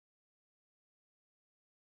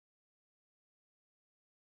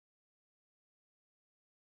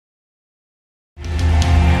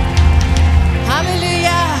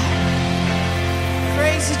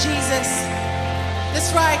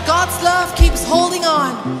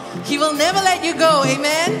you go,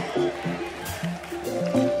 amen?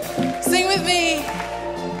 Sing with me.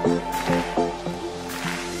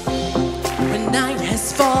 When night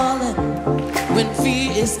has fallen, when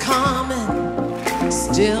fear is coming,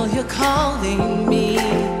 still you're calling me.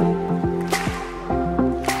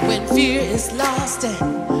 When fear is lost and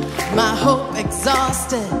my hope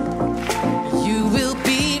exhausted, you will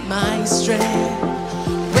be my strength.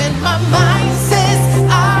 When my mind says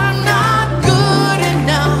I'm not good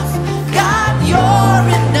enough, God, you're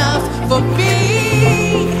enough for me.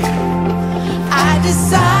 I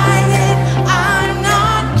decided I'm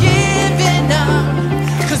not giving up,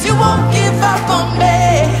 'cause you won't give up on me.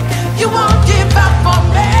 You won't give up on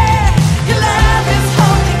me. Your love is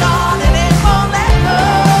holding on and it won't let go.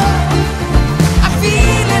 I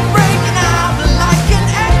feel it breaking out like an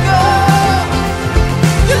echo.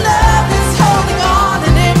 Your love is holding on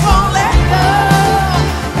and it won't let go.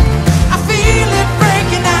 I feel it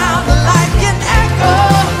breaking out like an echo,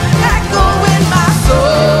 echo in my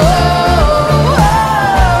soul.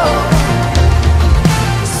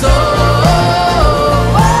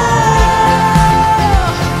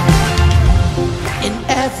 In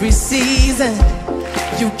every season,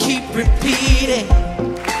 you keep repeating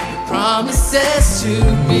your promises to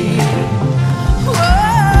me.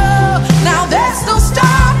 Whoa, now there's no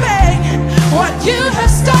stopping what you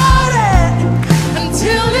have started.